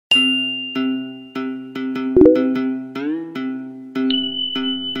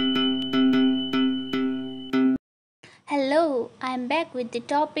I am back with the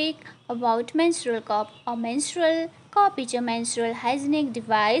topic about menstrual cup. A menstrual cup is a menstrual hygienic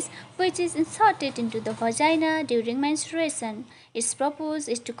device which is inserted into the vagina during menstruation. Its purpose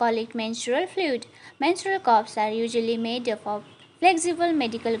is to collect menstrual fluid. Menstrual cups are usually made up of flexible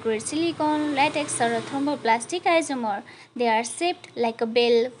medical grade silicone, latex, or a thermoplastic isomer. They are shaped like a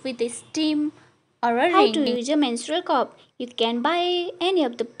bell with a stem or a How ring. To use a menstrual cup? You can buy any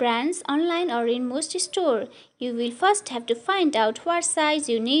of the brands online or in most stores. You will first have to find out what size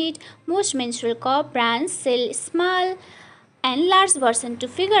you need. Most menstrual cup brands sell small and large version. To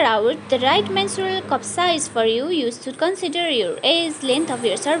figure out the right menstrual cup size for you, you should consider your age, length of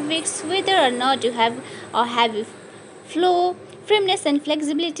your cervix, whether or not you have a heavy flow, firmness and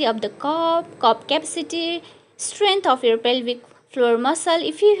flexibility of the cup capacity, strength of your pelvic floor muscle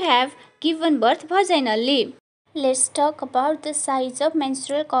if you have given birth vaginally. Let's talk about the size of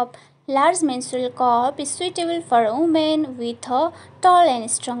menstrual cup. Large menstrual cup is suitable for women with a tall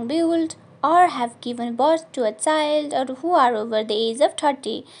and strong build or have given birth to a child or who are over the age of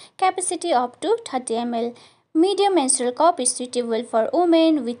 30. Capacity up to 30 ml. Medium menstrual cup is suitable for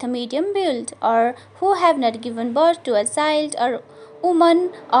women with a medium build or who have not given birth to a child or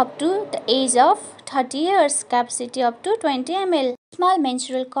woman up to the age of 30 years. Capacity up to 20 ml. Small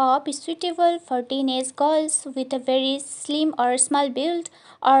menstrual cup is suitable for teenage girls with a very slim or small build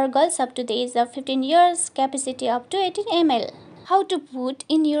or girls up to the age of 15 years. Capacity up to 18 ml. How to put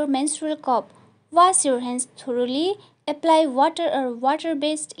in your menstrual cup? Wash your hands thoroughly. Apply water or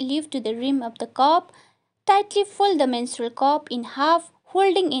water-based leave to the rim of the cup. Tightly fold the menstrual cup in half,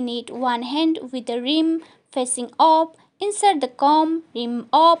 holding in it one hand with the rim facing up. Insert the comb rim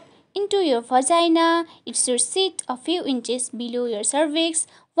up into your vagina. It should sit a few inches below your cervix.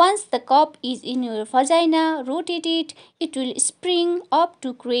 Once the cup is in your vagina, rotate it. It will spring up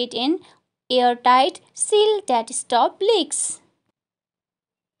to create an airtight seal that stops leaks.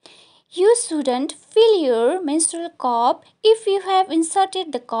 You shouldn't fill your menstrual cup if you have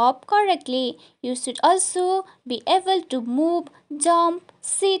inserted the cup correctly. You should also be able to move, jump,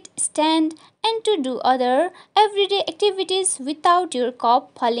 sit, stand, and to do other everyday activities without your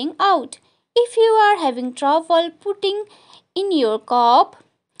cup falling out. If you are having trouble putting in your cup,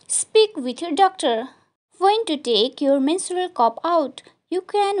 speak with your doctor. When to take your menstrual cup out? You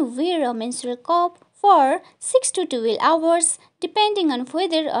can wear a menstrual cup for 6 to 12 hours depending on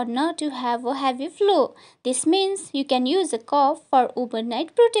whether or not you have a heavy flow. This means you can use a cup for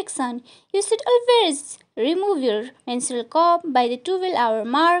overnight protection. You should always remove your menstrual cup by the 12-hour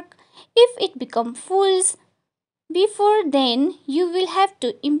mark. If it becomes full before then, you will have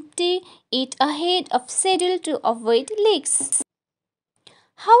to empty it ahead of schedule to avoid leaks.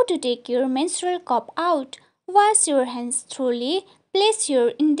 How to take your menstrual cup out? Wash your hands thoroughly. Place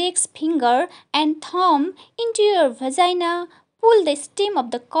your index finger and thumb into your vagina. Pull the stem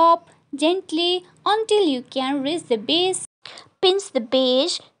of the cup gently until you can reach the base. Pinch the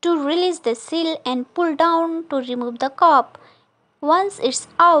base to release the seal and pull down to remove the cup. Once it's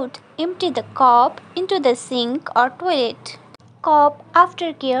out, empty the cup into the sink or toilet. Cup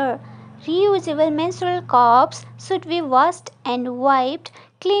aftercare. Reusable menstrual cups should be washed and wiped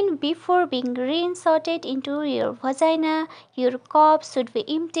clean before being reinserted into your vagina. Your cup should be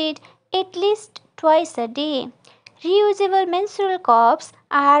emptied at least twice a day. Reusable menstrual cups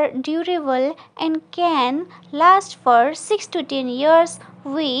are durable and can last for 6 to 10 years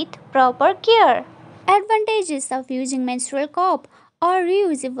with proper care. Advantages of using menstrual cup. A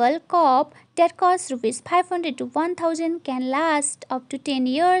reusable cup that costs rupees 500 to 1000 can last up to 10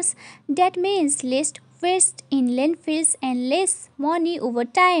 years. That means less waste in landfills and less money over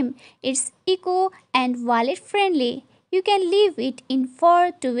time. It's eco and wallet friendly. You can leave it in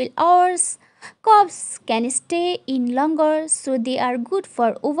for 12 hours. Cups can stay in longer, so they are good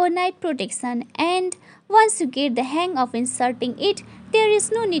for overnight protection. And once you get the hang of inserting it, there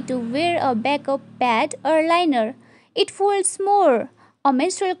is no need to wear a backup pad or liner. It folds more. A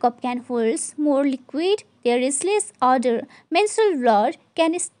menstrual cup can hold more liquid. There is less odor. Menstrual blood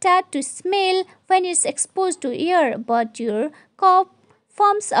can start to smell when it's exposed to air, but your cup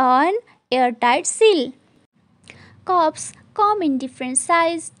forms an airtight seal. Cups come in different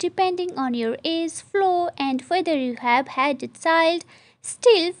sizes depending on your age, flow, and whether you have had a child.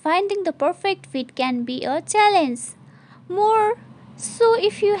 Still, finding the perfect fit can be a challenge. More so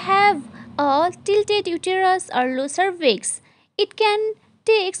if you have a tilted uterus or low cervix. It can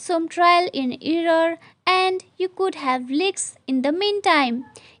take some trial and error, and you could have leaks in the meantime.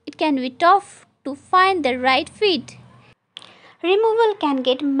 It can be tough to find the right fit. Removal can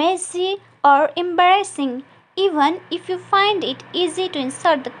get messy or embarrassing. Even if you find it easy to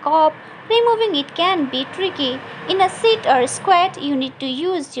insert the cup, removing it can be tricky. In a sit or squat, you need to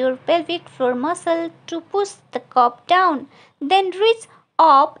use your pelvic floor muscle to push the cup down. Then reach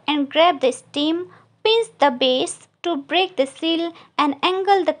up and grab the stem, pinch the base to break the seal, and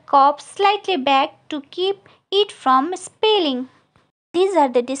angle the cup slightly back to keep it from spilling. These are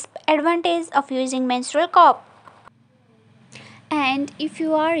the disadvantages of using menstrual cup. And if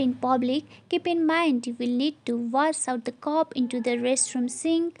you are in public, keep in mind you will need to wash out the cup into the restroom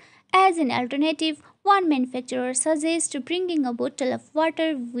sink. As an alternative, one manufacturer suggests bringing a bottle of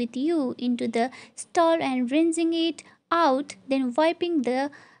water with you into the stall and rinsing it out, then wiping the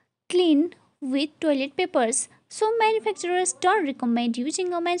clean with toilet papers. So manufacturers don't recommend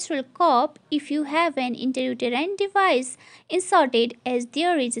using a menstrual cup if you have an intrauterine device inserted, as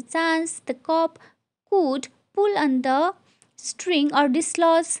there is a chance the cup could pull on the string or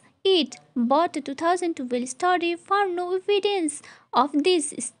dislodge it. But a 2012 study found no evidence of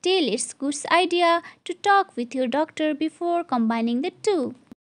this. Still, it's a good idea to talk with your doctor before combining the two.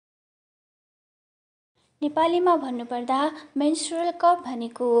 नेपालीमा भन्नुपर्दा menstrual cup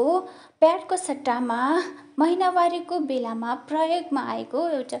भनेको प्याडको सट्टामा महिनावारीको बेलामा प्रयोगमा आएको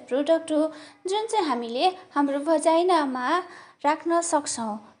एउटा product हो, जुन चाहिँ हामीले हाम्रो भजाइनामा राख्न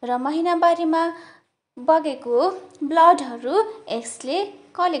सक्छौँ र महिनावारीमा बगेको ब्लडहरू यसले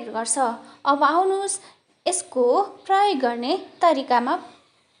कलेक्ट गर्छ। अब आउनुहोस् यसको प्रयोग गर्ने तरिकामा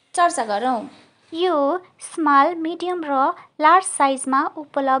चर्चा गरौँ। यो स्मल, मिडियम र लार्ज साइजमा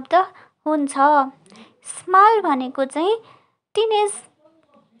उपलब्ध हुन्छ। स्मल भनेको चाहिँ टिनेज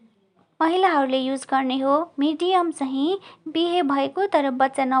महिलाहरूले युज गर्ने हो, मिडियम चाहिँ बिहे भएको तर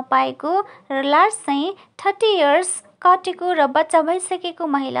बच्चा नपाएको, र लार्ज चाहिँ 30 इयर्स काटेको र बच्चा भइसकेको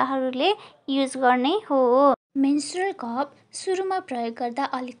महिलाहरूले युज गर्ने हो। मेन्स्ट्रुअल कप सुरुमा प्रयोग गर्दा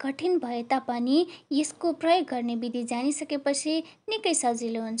अलिक कठिन भए तापनि यसको प्रयोग गर्ने विधि जानिसकेपछि निकै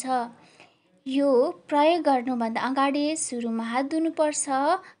सजिलो हुन्छ। यो प्रयोग गर्नुभन्दा अगाडि सुरुमा हात धुनुपर्छ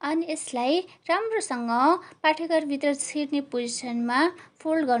अनि यसलाई राम्रोसँग पाठेघरभित्र छिर्ने पोजिसनमा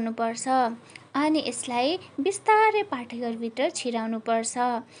फोल्ड गर्नुपर्छ अनि यसलाई बिस्तारै पाठेघरभित्र छिराउनुपर्छ।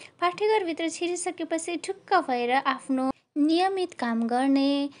 पाठेघरभित्र छिरिसकेपछि ढुक्क भएर आफ्नो नियमित काम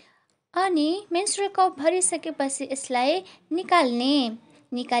गर्ने अनि मेन्स्ट्रुअल कप भरिसकेपछि यसलाई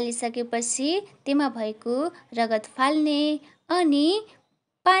निकालिसकेपछि त्यसमा भएको रगत फाल्ने अनि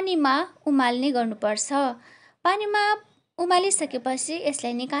पानीमा उमाल्ने गर्नुपर्छ। पानीमा उमालिसकेपछि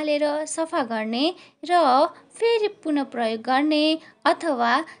यसलाई निकालेर सफा गर्ने र फेरि पुनः प्रयोग गर्ने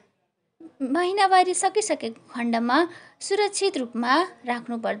अथवा महिनावारी सकिसकेको खण्डमा सुरक्षित रूपमा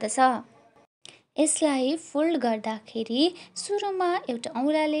राख्नुपर्दछ। यसलाई फोल्ड गर्दाखेरि सुरुमा एउटा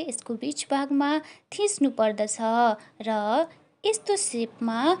औँलाले यसको बीच भागमा थिच्नु पर्दछ र यस्तो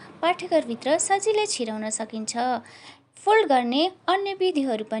सेपमा पाठेघरभित्र सजिलै छिराउन सकिन्छ। फोल्ड गर्ने अन्य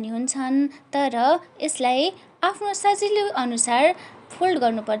विधिहरू पनि हुन्छन्, तर यसलाई आफ्नो सजिलो अनुसार फोल्ड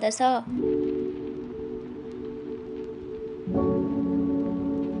गर्नुपर्दछ।